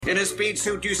In a speed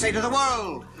suit, you say to the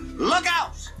world, look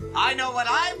out! I know what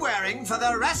I'm wearing for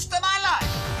the rest of my life.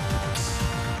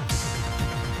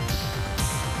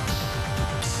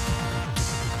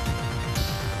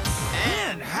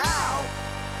 And how?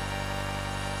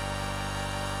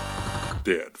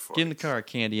 Dead fart. Get in the car,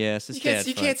 candy ass. It's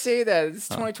You can't say that. It's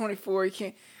 2024. You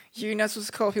can't. You're not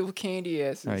supposed to call people candy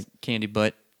asses. All right, candy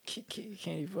butt.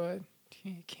 Candy butt.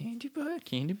 Candy butt.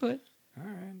 Candy butt. All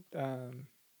right.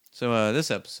 So this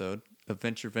episode of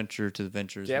Venture to the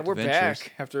Ventures. Yeah, with we're the Ventures.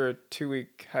 back after a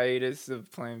 2-week hiatus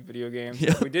of playing video games.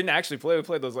 Yeah. We didn't actually play. We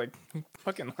played those like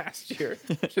fucking last year.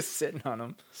 Just sitting on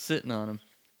them. Sitting on them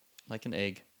like an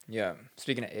egg. Yeah.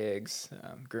 Speaking of eggs,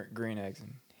 green eggs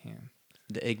and ham.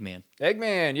 The Eggman.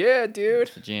 Eggman, yeah, dude.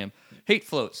 The jam. Hate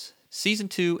Floats. Season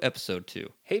 2, Episode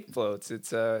 2. Hate Floats.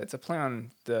 It's a play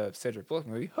on the Cedric Bullock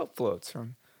movie Hope Floats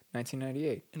from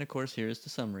 1998. And of course, here's the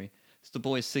summary. It's the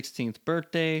boy's 16th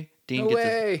birthday. No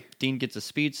way. Dean gets a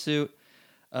speed suit.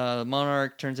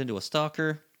 Monarch turns into a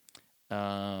stalker.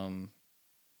 Homies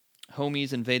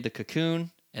invade the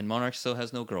cocoon, and Monarch still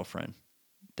has no girlfriend.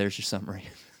 There's your summary.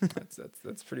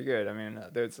 That's pretty good. I mean,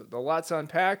 there's a lot to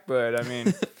unpack, but I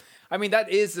mean,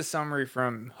 that is the summary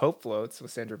from Hope Floats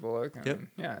with Sandra Bullock. I mean,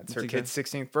 yeah, it's her kid's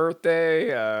 16th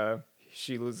birthday.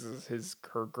 She loses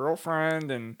her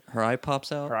girlfriend, and Her eye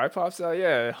pops out.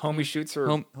 Yeah, homie shoots her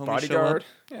Homie bodyguard.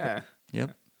 show Yeah.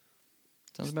 Yep.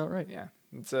 Sounds about right. Yeah,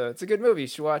 it's a good movie. You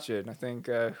should watch it. I think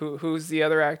who's the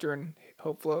other actor in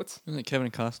Hope Floats? Isn't it Kevin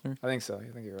Costner? I think so.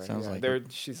 I think you're right. Sounds like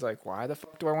she's like, why the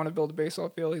fuck do I want to build a baseball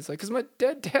field? He's like, because my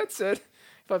dad said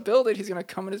if I build it, he's gonna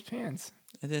come in his pants.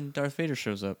 And then Darth Vader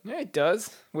shows up. Yeah, he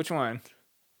does. Which one?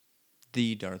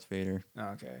 The Darth Vader. Oh,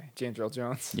 okay, James Earl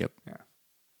Jones. Yep. Yeah.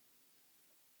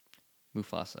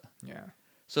 Mufasa. Yeah.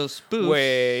 So Spoof.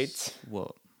 Wait.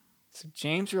 Whoa. So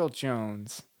James Earl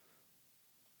Jones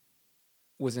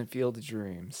was in Field of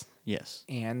Dreams Yes.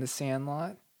 and The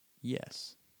Sandlot.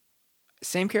 Yes.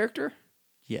 Same character?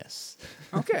 Yes.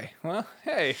 Okay. Well,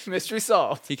 hey, mystery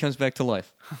solved. He comes back to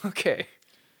life. Okay.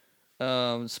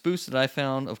 Spoofs that I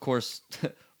found, of course,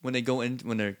 when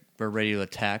they're ready to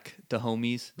attack the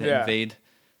homies that invade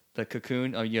the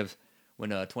cocoon. You have when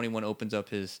 21 opens up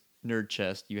his nerd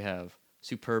chest. You have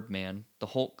Superb Man, the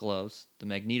Hulk gloves, the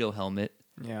Magneto helmet,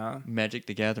 Magic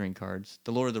the Gathering cards,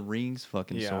 the Lord of the Rings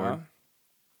fucking sword.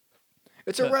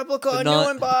 It's a replica, a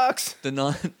new box.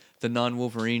 The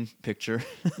non-Wolverine picture.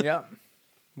 Yeah.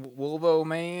 Wolvo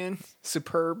Man,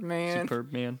 Superb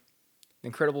Man,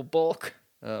 Incredible Bulk.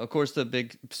 Of course, the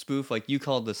big spoof, like you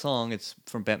called the song, it's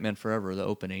from Batman Forever, the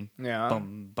opening. Yeah.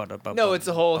 No, it's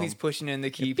a whole. He's pushing in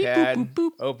the keypad, boop, boop,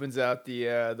 boop. Opens out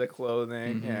the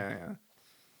clothing. Mm-hmm. Yeah.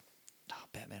 Oh,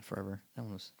 Batman Forever. That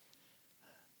one was.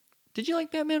 Did you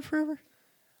like Batman Forever?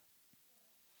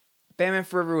 Batman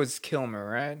Forever was Kilmer,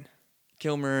 right?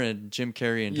 Kilmer and Jim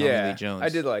Carrey and Tommy Lee Jones. I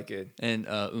did like it. And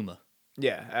Uma.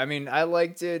 Yeah, I mean, I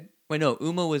liked it. Wait, no,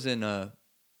 Uma was in the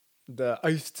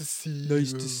Nice to See You.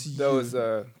 That was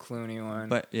a Clooney one.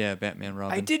 But yeah, Batman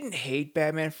Robin. I didn't hate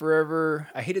Batman Forever.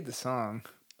 I hated the song.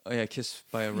 Oh yeah, Kiss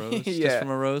by a Rose. Yeah. Kiss from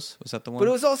a Rose. Was that the one? But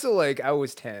it was also like I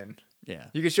was 10. Yeah.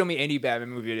 You could show me any Batman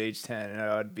movie at age 10 and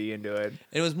I'd be into it.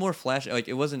 It was more flashy. Like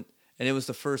it wasn't. And it was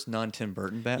the first non-Tim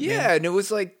Burton Batman. Yeah, and it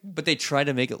was like... But they tried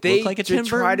to make it look like a Tim Burton. They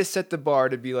tried to set the bar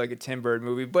to be like a Tim Burton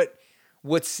movie, but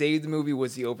what saved the movie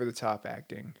was the over-the-top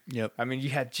acting. Yep. I mean,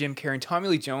 you had Jim Carrey and Tommy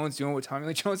Lee Jones doing what Tommy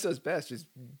Lee Jones does best, just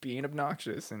being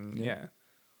obnoxious, and yeah.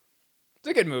 It's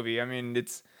a good movie. I mean,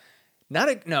 it's not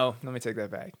a... No, let me take that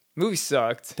back. Movie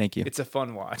sucked. Thank you. It's a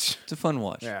fun watch. It's a fun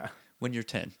watch. Yeah. When you're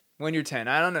 10. When you're 10.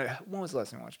 I don't know. When was the last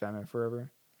time you watched Batman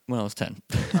Forever? When I was 10.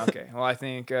 Okay. Well, I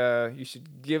think you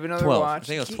should give another 12. watch. I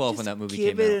think I was 12 when that movie came out.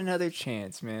 Give it another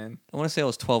chance, man. I want to say I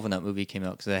was 12 when that movie came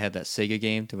out because I had that Sega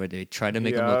game where they tried to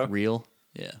make him look real.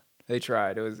 Yeah. They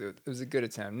tried. It was a good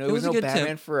attempt. No, it was no Batman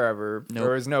attempt. Forever. Nope.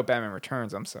 There was no Batman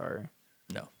Returns. I'm sorry.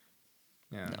 No.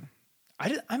 Yeah. No.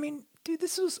 I mean, dude,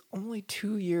 this was only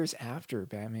 2 years after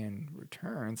Batman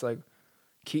Returns. Like,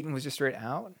 Keaton was just straight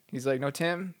out. He's like, no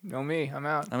Tim, no me. I'm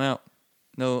out.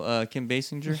 No Kim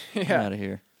Basinger. Yeah. I'm out of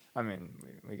here. I mean,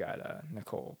 we got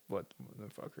Nicole. What the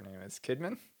fuck her name is?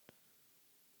 Kidman.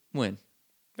 When?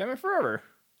 Batman Forever.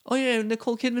 Oh yeah,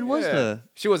 Nicole Kidman was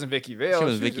She wasn't Vicky Vale. She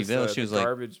was Vicky Vale. She was like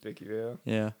garbage Vicky Vale.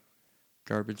 Yeah,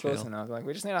 garbage. Close enough. Like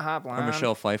we just need a hot blonde. Or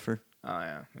Michelle Pfeiffer. Oh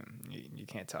yeah, you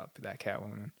can't top that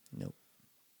Catwoman. Nope.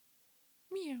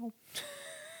 Meow.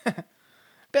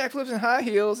 Backflips and high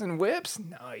heels and whips.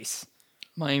 Nice.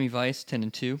 Miami Vice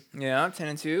 10-2. Yeah, I'm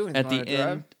 10-2. At the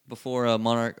end, before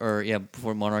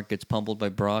Monarch gets pummeled by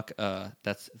Brock,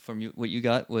 that's from you. What you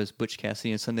got was Butch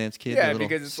Cassidy and Sundance Kid. Yeah,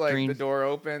 because it's like the door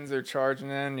opens, they're charging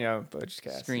in. Yeah, Butch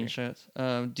Cassidy.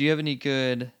 Screenshots. Do you have any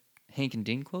good Hank and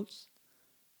Dean quotes?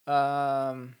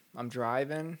 I'm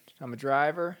driving. I'm a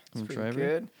driver. It's pretty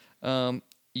good.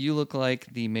 You look like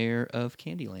the mayor of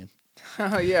Candyland.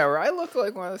 Oh, yeah, or I look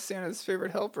like one of Santa's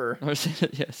favorite helper. Or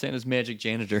Santa's magic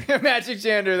janitor. Magic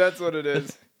janitor, that's what it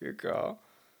is. Good call.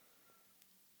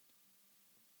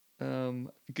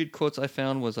 Good quotes I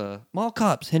found was mall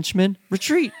cops, henchmen,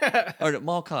 retreat. Or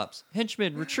mall cops,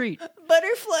 henchmen, retreat.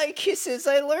 Butterfly kisses,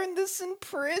 I learned this in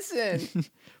prison.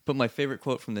 But my favorite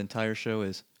quote from the entire show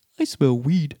is, I smell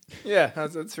weed. Yeah,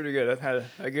 that's pretty good. I had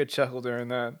a good chuckle during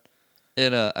that.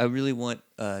 And I really want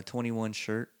a 21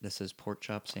 shirt that says pork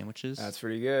chop sandwiches. That's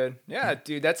pretty good. Yeah,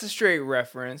 dude, that's a straight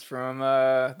reference from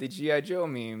the G.I. Joe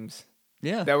memes.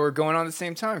 Yeah. That were going on at the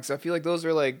same time. Because I feel like those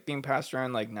are like being passed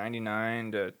around like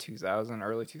 99 to 2000,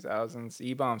 early 2000s.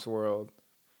 E-Bombs world.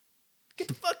 Get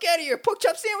the fuck out of here. Pork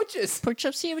chop sandwiches. Pork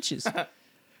chop sandwiches.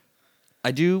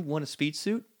 I do want a speed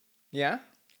suit. Yeah?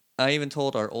 I even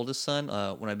told our oldest son,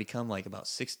 when I become like about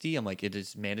 60, I'm like, it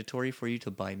is mandatory for you to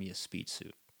buy me a speed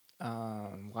suit.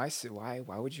 Why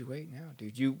would you wait now,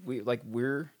 dude?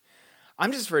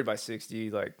 I'm just afraid by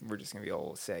 60, like, we're just gonna be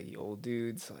old, saggy old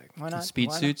dudes. Like, why not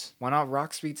speed suits? Why not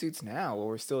rock speed suits now while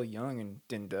we're still young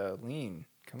and lean?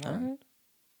 Come on, all right.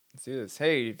 Let's do this.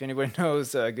 Hey, if anybody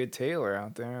knows a good tailor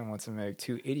out there and wants to make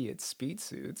two idiots speed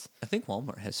suits, I think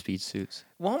Walmart has speed suits.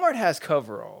 Walmart has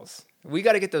coveralls. We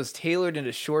got to get those tailored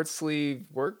into short sleeve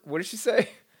work. What did she say?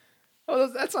 Oh,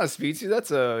 that's not a speed suit.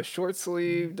 That's a short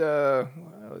sleeved.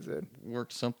 What was it?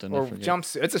 Work something or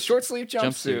jumpsuit. It's a short sleeve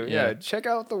jumpsuit. Yeah, check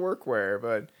out the workwear,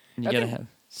 but you gotta have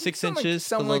 6 inches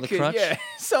below the crotch. Yeah,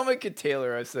 someone could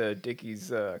tailor us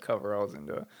Dickies coveralls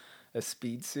into a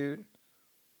speed suit.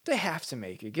 They have to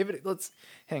make it. Let's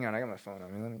hang on. I got my phone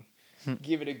on me. Let me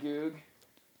give it a goog.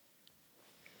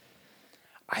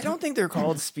 I don't think they're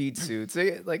called speed suits.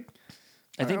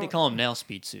 I think they call them now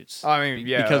speed suits. I mean,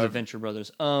 yeah, because of Venture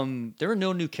Brothers. There were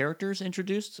no new characters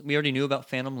introduced. We already knew about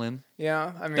Phantom Limb.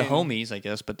 Yeah, I mean the homies, I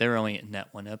guess, but they're only in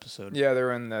that one episode. Yeah,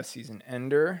 they're in the season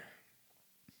ender.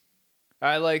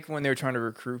 I like when they were trying to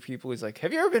recruit people. He's like,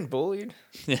 "Have you ever been bullied?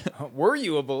 Yeah. Were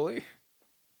you a bully?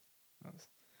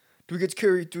 Do we get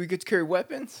to carry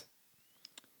weapons?"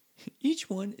 Each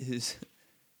one is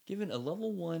given a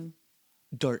level 1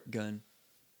 dart gun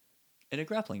and a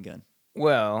grappling gun.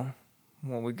 Well,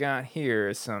 what we got here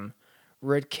is some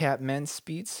Red Cap men's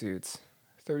speed suits.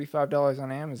 $35 on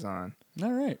Amazon.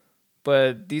 All right.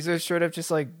 But these are straight up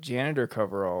just like janitor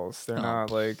coveralls. They're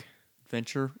not like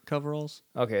Venture coveralls.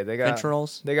 Okay, they got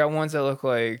Venturals. They got ones that look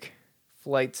like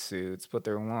flight suits, but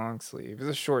they're long sleeve. It's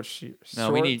a short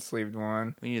sleeved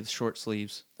one. We need the short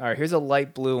sleeves. All right, here's a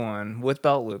light blue one with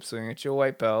belt loops. So you get you a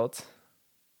white belt.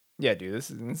 Yeah, dude, this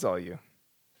is all you.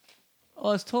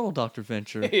 Oh, it's total Dr.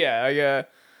 Venture. Yeah,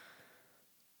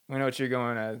 we know what you're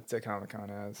going to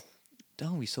Comic-Con as.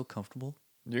 Don't be so comfortable.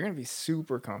 You're going to be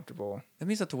super comfortable. That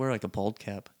means I have to wear like a bald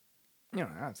cap. You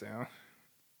don't have to.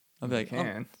 I'll be like,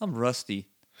 I'm Rusty.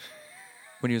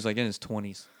 When he was like in his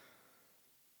 20s.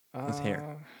 With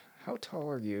hair. How tall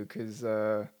are you? Because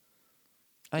I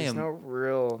am no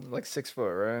real, like 6 foot,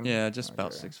 right? Yeah, just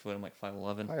about 6 foot. I'm like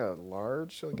 5'11". I got a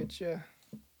large. She'll get you.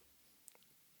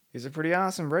 These are pretty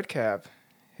awesome. Red Cap.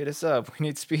 Hit us up. We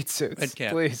need speed suits. Red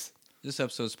Cap. Please. This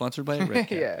episode is sponsored by Red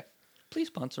Cap. Yeah. Please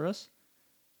sponsor us.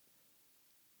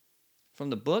 From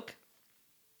the book,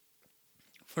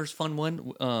 first fun one,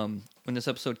 when this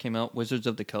episode came out, Wizards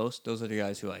of the Coast, those are the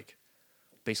guys who like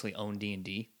basically own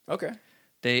D&D. Okay.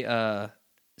 They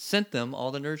sent them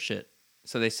all the nerd shit.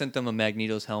 So they sent them a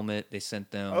Magneto's helmet. They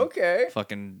sent them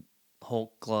fucking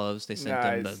Hulk gloves. They sent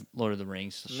them the Lord of the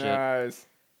Rings shit. Nice.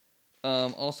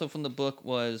 Also from the book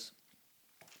was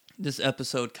this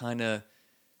episode kind of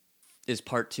is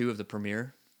part 2 of the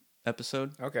premiere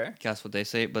episode. Okay. That's what they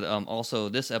say. But also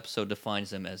this episode defines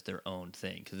them as their own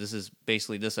thing. Because this is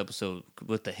basically this episode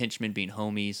with the henchmen being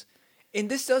homies. And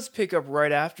this does pick up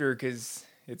right after because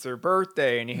it's her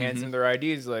birthday and he hands them their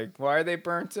IDs. Like, why are they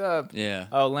burnt up? Yeah.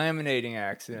 Oh, laminating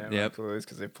accident. Yep.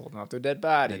 Because they pulled them off their dead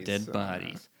bodies.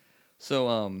 Bodies.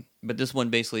 So, but this one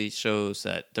basically shows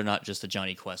that they're not just a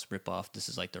Johnny Quest ripoff. This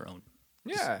is like their own.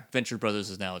 Yeah. Venture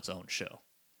Brothers is now its own show.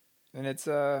 And it's,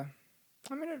 I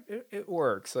mean, it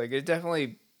works. Like, it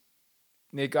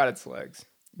got its legs.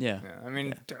 Yeah. I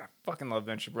mean, dude, I fucking love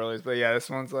Venture Brothers. But yeah,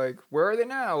 this one's like, where are they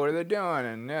now? What are they doing?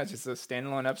 And yeah, it's just a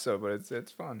standalone episode, but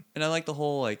it's fun. And I like the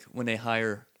whole, like, when they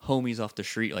hire homies off the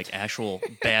street, like actual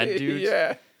bad dudes.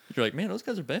 Yeah. You're like, man, those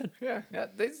guys are bad. Yeah.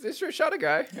 They straight shot a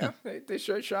guy. Yeah. They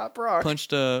straight shot Brock.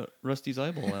 Punched Rusty's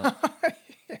eyeball out.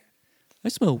 I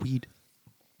smell weed.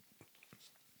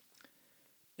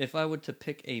 If I were to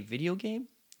pick a video game,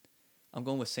 I'm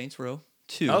going with Saints Row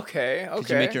 2. Okay.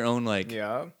 You make your own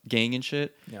yeah. gang and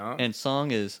shit. Yeah. And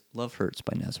song is Love Hurts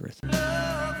by Nazareth.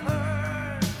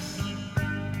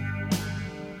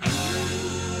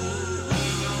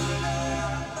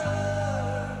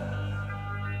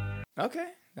 Okay.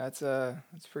 That's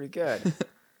pretty good.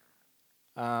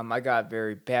 I got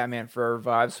very Batman Forever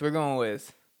vibes. So we're going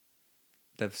with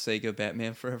The Sega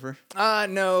Batman Forever?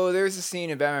 No, there's a scene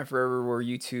in Batman Forever where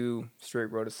U2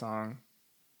 straight wrote a song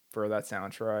for that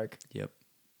soundtrack. Yep.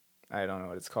 I don't know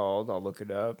what it's called. I'll look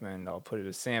it up and I'll put it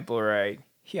a sample right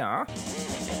here.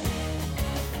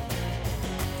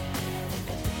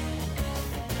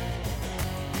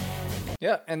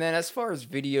 Yeah, and then as far as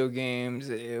video games,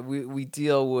 we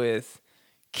deal with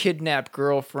kidnapped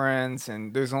girlfriends,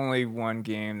 and there's only one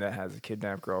game that has a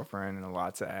kidnapped girlfriend and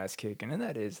lots of ass kicking, and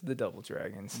that is the Double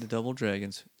Dragons. The Double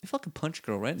Dragons. They fucking punch a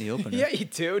girl right in the opener. Yeah, you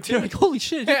do, dude. You're like, holy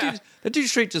shit, Yeah. that dude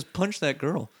straight just punched that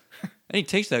girl. And he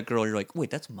takes that girl, you're like,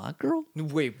 wait, that's my girl?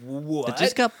 Wait, what? That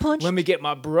just got punched? Let me get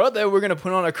my brother. We're going to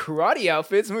put on a karate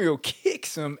outfits and we're going to kick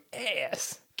some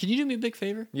ass. Can you do me a big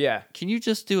favor? Yeah. Can you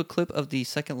just do a clip of the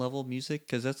second level music?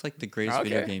 Because that's like the greatest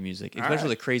video game music, especially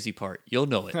the crazy part. You'll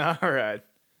know it. All right.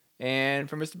 And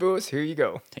for Mr. Boois, here you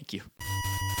go. Thank you.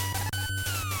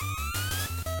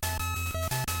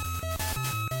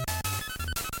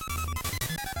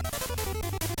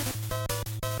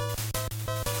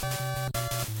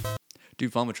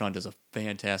 Dude, Vomitron does a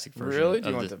fantastic version. Really? Do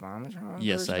you want the Vomitron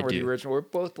Yes, version I or do. the original? We're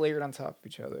both layered on top of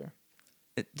each other.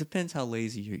 It depends how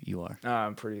lazy you are.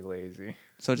 I'm pretty lazy.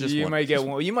 So just you one. might get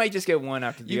one. You might just get one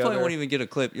after the You other. probably won't even get a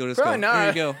clip. You'll just Probably go,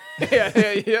 not. here you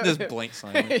go. yeah. Just blank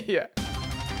silence. yeah.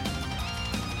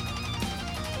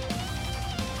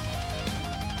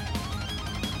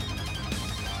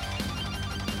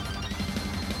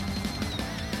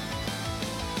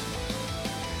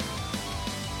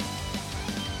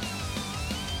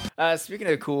 Speaking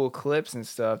of cool clips and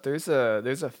stuff, there's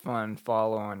a fun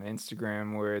follow on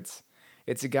Instagram where it's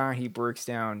a guy, he breaks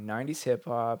down 90s hip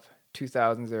hop,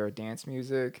 2000s era dance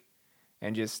music,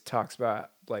 and just talks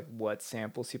about like what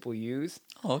samples people use.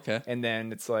 Oh, okay. And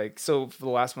then it's like, so for the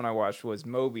last one I watched was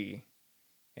Moby.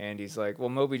 And he's like, well,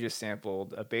 Moby just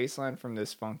sampled a bass line from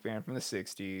this funk band from the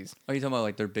 60s. Are you talking about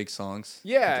like their big songs?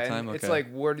 Yeah, at the time? and Okay. it's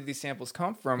like, where did these samples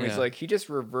come from? Yeah. He's like, he just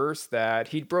reversed that.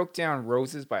 He broke down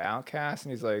Roses by Outkast,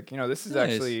 and he's like, this is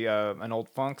Nice. actually an old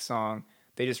funk song.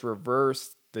 They just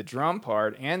reversed the drum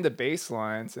part and the bass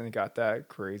lines, and got that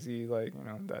crazy, like,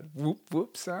 that whoop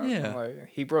whoop sound. Yeah. Like,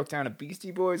 he broke down a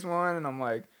Beastie Boys one, and I'm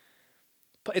like,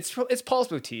 it's Paul's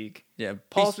Boutique. Yeah,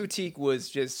 Paul's Boutique was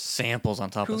just samples on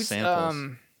top of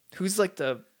samples. Who's like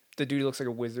the dude who looks like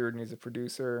a wizard and he's a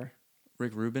producer?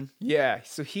 Rick Rubin. Yeah,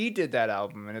 so he did that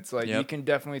album, and it's like you can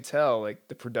definitely tell like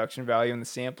the production value and the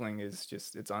sampling is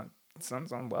just it's on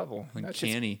level.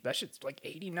 Uncanny. That shit's like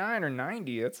 89 or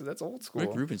 90. That's old school.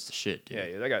 Rick Rubin's the shit, dude.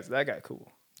 Yeah, that guy cool.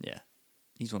 Yeah,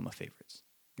 he's one of my favorites.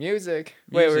 Music.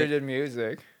 Wait, we did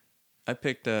music. I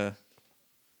picked That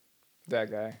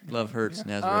guy. Love Hurts,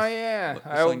 Nazareth. Oh yeah.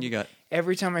 What song you got?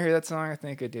 Every time I hear that song, I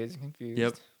think of Dazed and Confused.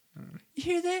 Yep. You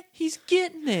hear that? He's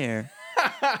getting there.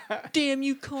 Damn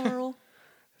you, Carl.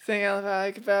 Thing I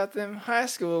like about them high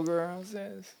school girls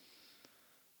is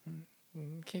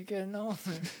keep getting older.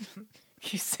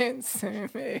 You stay the same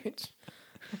age.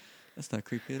 That's not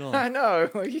creepy at all. I know.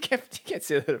 Like, you can't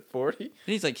say that at 40. And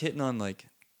he's like hitting on like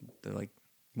the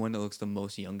one that looks the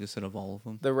most youngest out of all of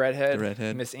them. The redhead. The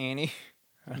redhead. Miss Annie.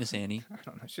 Miss Annie. I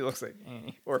don't know. She looks like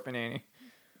Annie. Orphan Annie.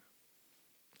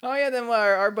 Oh yeah, then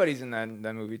our buddy's in that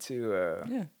movie too.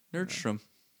 Yeah, Nerdstrom.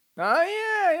 Oh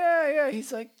yeah.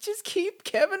 He's like, just keep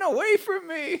Kevin away from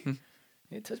me.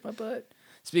 He touched my butt.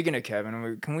 Speaking of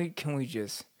Kevin, can we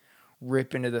just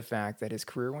rip into the fact that his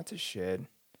career went to shit?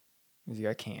 He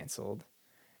got canceled,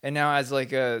 and now as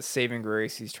like a saving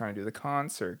grace, he's trying to do the con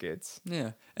circuits.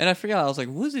 Yeah, and I forgot. I was like,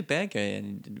 "Who's the bad guy?"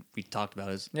 And we talked about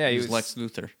his. Yeah, he was Lex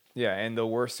Luthor. Yeah, and the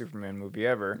worst Superman movie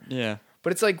ever. Yeah,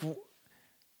 but it's like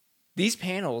these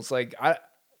panels, like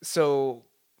so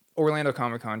Orlando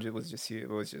Comic Con was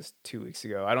just 2 weeks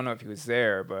ago. I don't know if he was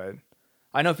there, but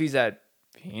I know if he's at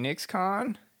Phoenix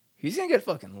Con, he's gonna get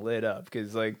fucking lit up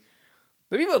because like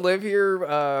the people that live here,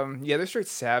 they're straight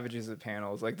savages at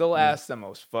panels. Like they'll ask the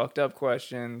most fucked up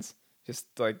questions. Just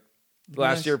like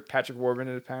last year, Patrick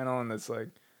Warburton did a panel, and it's like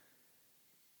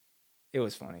it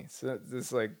was funny. So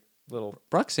this like little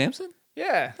Brock Sampson.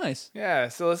 Yeah, nice. Yeah,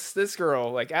 so this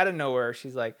girl like out of nowhere,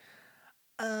 she's like,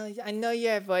 I know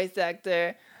you're a voice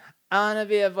actor. I want to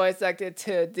be a voice actor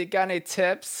too. Do you got any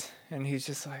tips? And he's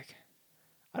just like,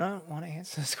 I don't want to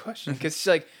answer this question because she's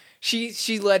like,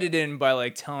 she let it in by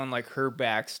like telling like her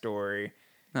backstory,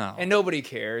 and nobody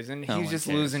cares, and he's just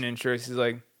losing interest. He's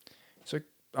like,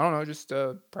 I don't know, just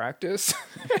practice.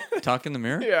 Talk in the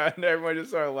mirror. Yeah, and everyone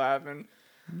just started laughing.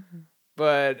 Mm-hmm.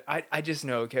 But I just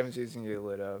know Kevin Spacey's gonna get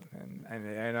lit up,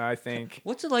 and I think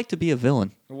what's it like to be a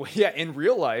villain? Yeah, in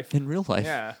real life. In real life,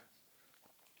 yeah.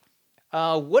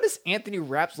 What does Anthony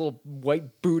Rapp's little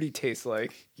white booty taste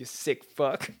like? You sick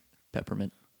fuck.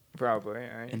 Peppermint. Probably.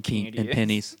 And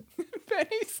pennies.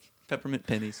 Pennies. Peppermint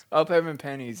pennies. Oh, peppermint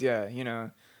pennies. Yeah,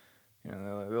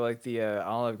 they're like the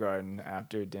Olive Garden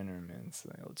after dinner mints,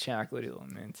 like a little chocolatey, little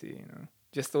minty.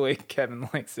 Just the way Kevin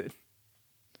likes it.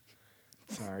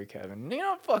 Sorry, Kevin.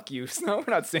 Fuck you. No, we're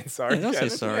not saying sorry. Don't Kevin.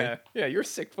 say sorry. Yeah, you're a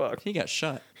sick fuck. He got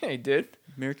shot. Yeah, he did.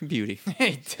 American Beauty. Yeah,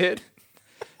 he did.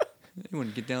 He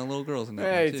wanted to get down little girls in that.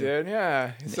 Yeah, one he too. did.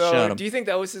 Yeah. And So, do you think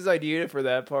that was his idea for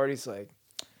that part? He's like,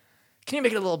 can you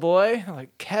make it a little boy? I'm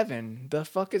like, Kevin, the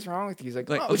fuck is wrong with you? He's like,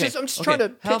 I'm just trying to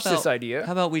pitch this idea.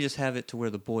 How about we just have it to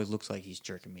where the boy looks like he's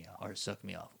jerking me off or sucking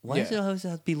me off? Why does it always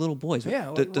have to be little boys?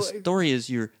 Yeah, the story is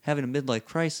you're having a midlife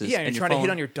crisis. Yeah, and you're trying to hit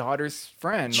on your daughter's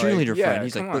friend. Cheerleader friend.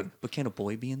 He's like, but can a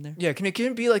boy be in there? Yeah, can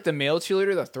it be like the male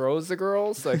cheerleader that throws the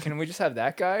girls? Like, can we just have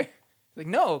that guy? Like,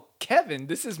 no, Kevin,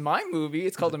 this is my movie.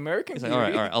 It's called American Beauty.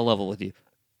 Like, all right, I'll level with you.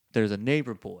 There's a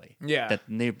neighbor boy. Yeah. That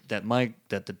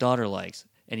the daughter likes.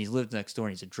 And he lives next door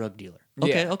and he's a drug dealer.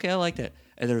 Okay, I like that.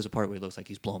 And there's a part where he looks like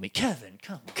he's blowing me. Kevin,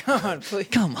 come on, please.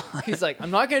 Come on. He's like,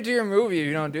 I'm not going to do your movie if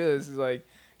you don't do this. He's like,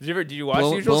 did you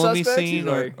watch Usual Suspects? He's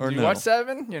like, did you watch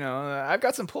 7? I've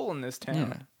got some pull in this town.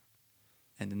 Yeah.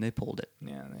 And then they pulled it.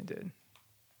 Yeah, they did.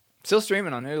 Still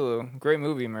streaming on Hulu. Great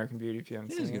movie, American Beauty, if you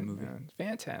haven't seen it. It is a good movie. Yeah, it's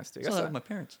fantastic. I saw that with my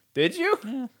parents. Did you?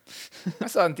 Yeah. I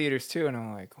saw it in theaters too, and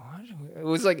I'm like, what?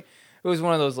 It was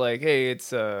one of those like, hey, it's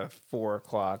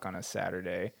 4:00 on a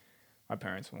Saturday. My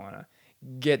parents want to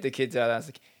get the kids out. I was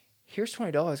like, here's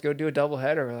 $20. Go do a double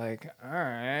header. We're like, all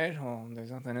right. Well,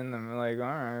 there's nothing in them. We're like,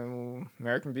 all right. Well,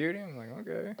 American Beauty. I'm like,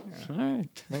 okay. Yeah. All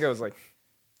right. I think I was like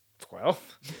 12.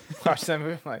 Watched that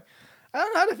movie. I'm like, I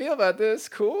don't know how to feel about this.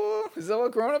 Cool. Is that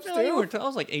what grown-ups do? I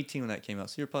was like 18 when that came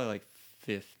out, so you're probably like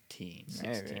 15,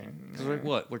 16.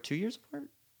 Because we're 2 years apart?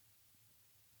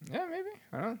 Yeah, maybe.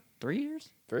 I don't know. 3 years?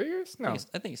 3 years? No.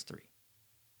 I think it's 3.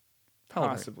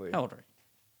 Possibly. How old are you?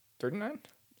 39?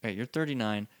 Hey, you're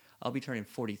 39. I'll be turning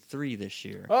 43 this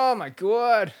year. Oh, my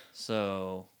God.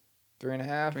 So...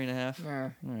 3.5? 3.5? Yeah.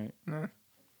 All right. Yeah.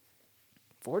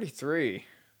 43.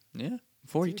 Yeah.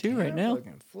 42 Dude, right now.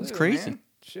 Flew, It's crazy. Man.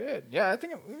 Shit. Yeah, I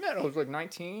think we met. I was like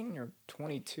 19 or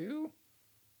 22.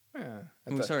 Yeah.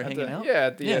 When we started hanging out? Yeah,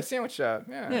 at the sandwich shop.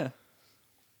 Yeah. Yeah.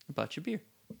 I bought you beer.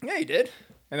 Yeah, you did.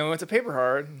 And then we went to Paper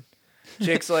Hard.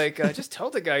 Jake's like, just tell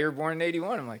the guy you're born in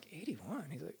 81. I'm like, 81?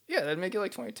 He's like, yeah, that'd make you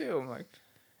like 22. I'm like,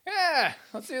 yeah,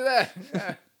 let's do that.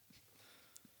 Yeah.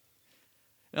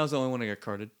 I was the only one that got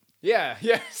carded. Yeah,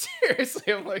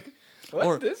 seriously. I'm like,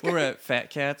 what's this guy? We're at Fat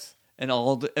Cats, and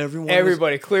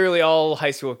everybody, clearly all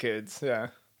high school kids, yeah.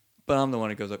 But I'm the one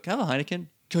that goes up, can I have a Heineken?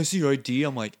 Can I see your ID?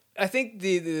 I'm like... I think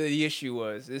the issue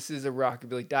was, this is a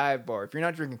rockabilly dive bar. If you're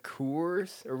not drinking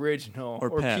Coors Original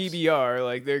or PBR,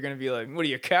 like, they're going to be like, what are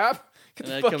you, a cop? Get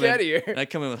the fuck out of here. And I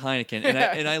come in with Heineken,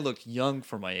 and I look young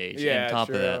for my age on top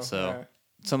of that. So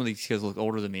some of these kids look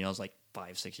older than me, and I was like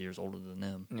 5-6 years older than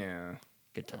them. Yeah.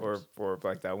 Good times. Or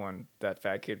like that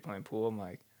fat kid playing pool. I'm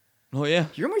like, oh, yeah.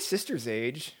 You're my sister's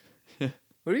age. What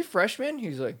are you, freshman?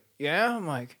 He's like, yeah. I'm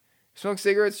like, smoke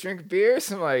cigarettes, drink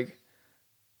beers? I'm like,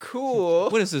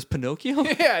 cool. What is this, Pinocchio?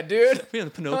 Yeah, dude. We on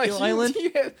the Pinocchio Island?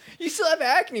 You still have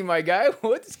acne, my guy.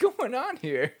 What's going on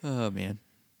here? Oh, man.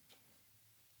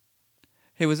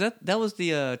 Hey, that was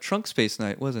the trunk space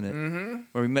night, wasn't it? Mm-hmm.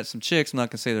 Where we met some chicks. I'm not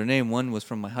going to say their name. One was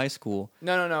from my high school.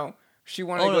 No. She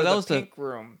wanted to go to the pink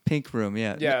room. Pink room,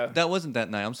 yeah. Yeah. That wasn't that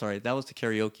night. I'm sorry. That was the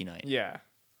karaoke night. Yeah.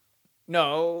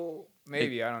 No,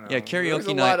 maybe. I don't know. Yeah,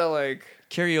 karaoke night. Lot of like...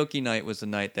 Karaoke night was the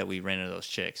night that we ran into those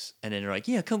chicks. And then they're like,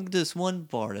 yeah, come to this one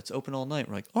bar that's open all night.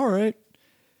 We're like, all right.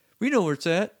 We know where it's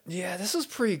at. Yeah, this was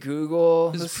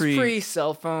pre-Google. This was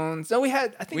pre-cell phones. No, we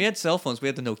had cell phones. We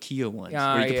had the Nokia ones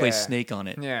where you could play Snake on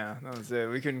it. Yeah, that was it.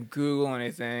 We couldn't Google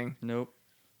anything. Nope.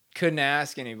 Couldn't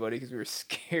ask anybody because we were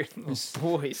scared little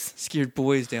boys. Scared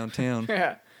boys downtown.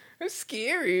 Yeah. It was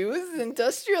scary. It was an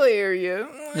industrial area.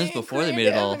 This was before they made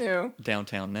it all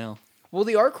downtown now. Well,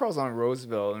 the art crawl's on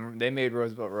Roosevelt, and they made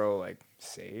Roosevelt Row, like,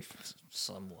 safe.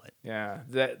 Somewhat. Yeah.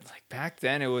 Like, back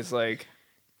then, it was, like,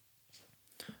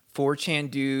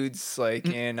 4chan dudes, like,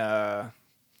 in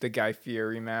the Guy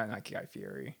Fieri not Guy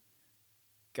Fieri.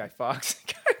 Guy Fawkes.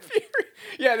 Guy Fieri.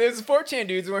 Yeah, there's 4chan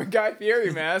dudes wearing Guy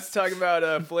Fieri masks talking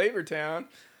about Flavor Town.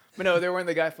 But no, they're wearing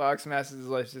the Guy Fawkes masks.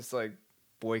 It's just like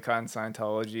boycotting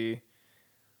Scientology.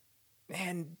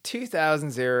 Man,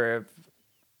 2000s era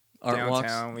Art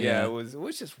downtown. walks? Yeah, it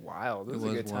was just wild. It was a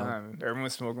good wild. time. Everyone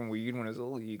was smoking weed when it was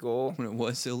illegal. When it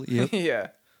was illegal. Yep. Yeah.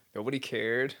 Nobody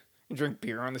cared. You drink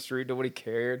beer on the street. Nobody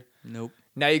cared. Nope.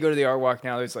 Now you go to the art walk.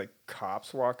 Now there's like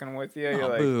cops walking with you. You're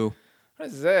like, boo. what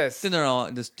is this? Then they're all,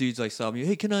 this dude's like sobbing.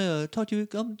 Hey, can I talk to you?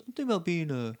 I'm thinking about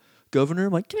being a governor.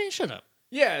 I'm like, man, shut up.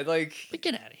 Yeah, like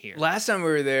Get out of here. last time we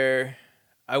were there,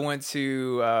 I went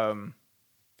to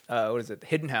what is it? The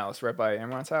Hidden House right by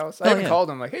Imran's house. I even called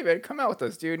him like, hey man, come out with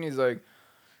us, dude. And he's like,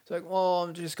 well,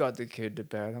 I just got the kid to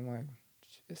bed. I'm like,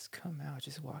 just come out,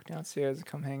 just walk downstairs and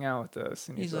come hang out with us.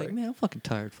 And he's like, man, I'm fucking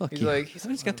tired. Fuck he's you. like, I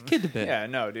just got the kid to bed. Yeah,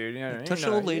 no, dude. Touch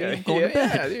the old lady. I'm going to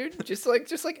bed. Yeah, dude. Just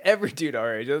like every dude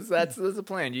our age. That's the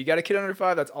plan. You got a kid under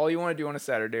 5. That's all you want to do on a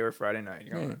Saturday or Friday night.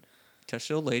 You're going touch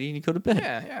the old lady and you go to bed.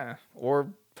 Yeah.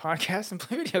 Or podcast and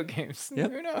play video games.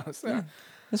 Yep. Who knows? Yeah.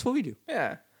 That's what we do.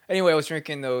 Yeah. Anyway, I was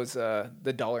drinking those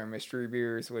the dollar mystery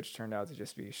beers, which turned out to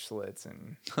just be Schlitz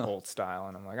and old style.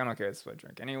 And I'm like, I don't care. This is what I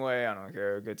drink anyway. I don't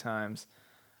care. Good times.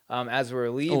 As we're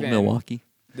leaving, Old Milwaukee.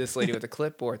 this lady with a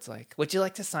clipboard's like, would you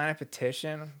like to sign a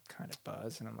petition? I'm kind of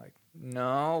buzzed. And I'm like,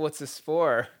 no, what's this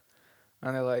for?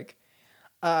 And they're like,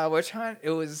 we're trying.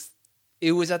 It was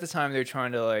at the time they were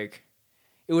trying to like,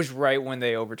 it was right when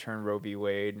they overturned Roe v.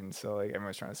 Wade. And so like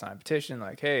everyone's trying to sign a petition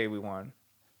like, hey, we want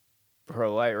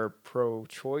pro-life or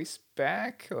pro-choice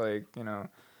back. Like,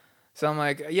 So I'm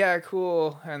like, yeah,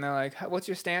 cool. And they're like, what's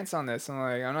your stance on this? I'm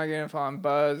like, I'm not getting if I'm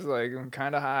buzzed. Like, I'm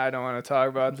kind of high. I don't want to talk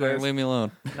about this. Leave me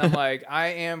alone. And I'm like, I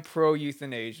am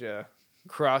pro-euthanasia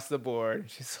across the board.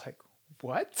 She's like,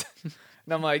 what?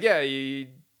 And I'm like, yeah, we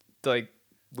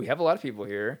have a lot of people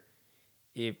here.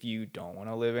 If you don't want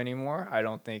to live anymore, I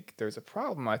don't think there's a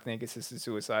problem. I think assisted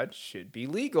suicide should be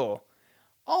legal.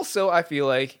 Also, I feel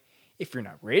like if you're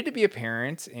not ready to be a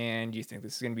parent and you think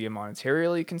this is going to be a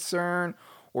monetarily concern,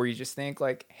 or you just think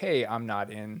like, hey, I'm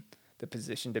not in the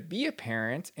position to be a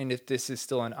parent, and if this is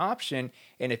still an option,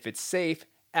 and if it's safe,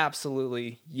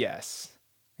 absolutely yes.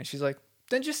 And she's like,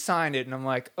 then just sign it. And I'm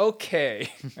like, okay.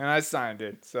 And I signed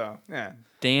it. So, yeah.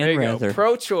 Dan Rather. Go.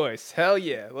 Pro-choice. Hell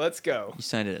yeah. Let's go. You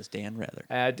signed it as Dan Rather.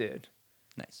 I did.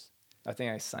 Nice. I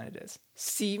think I signed it as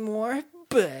Seymour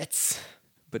Butts.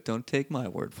 But don't take my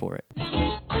word for it.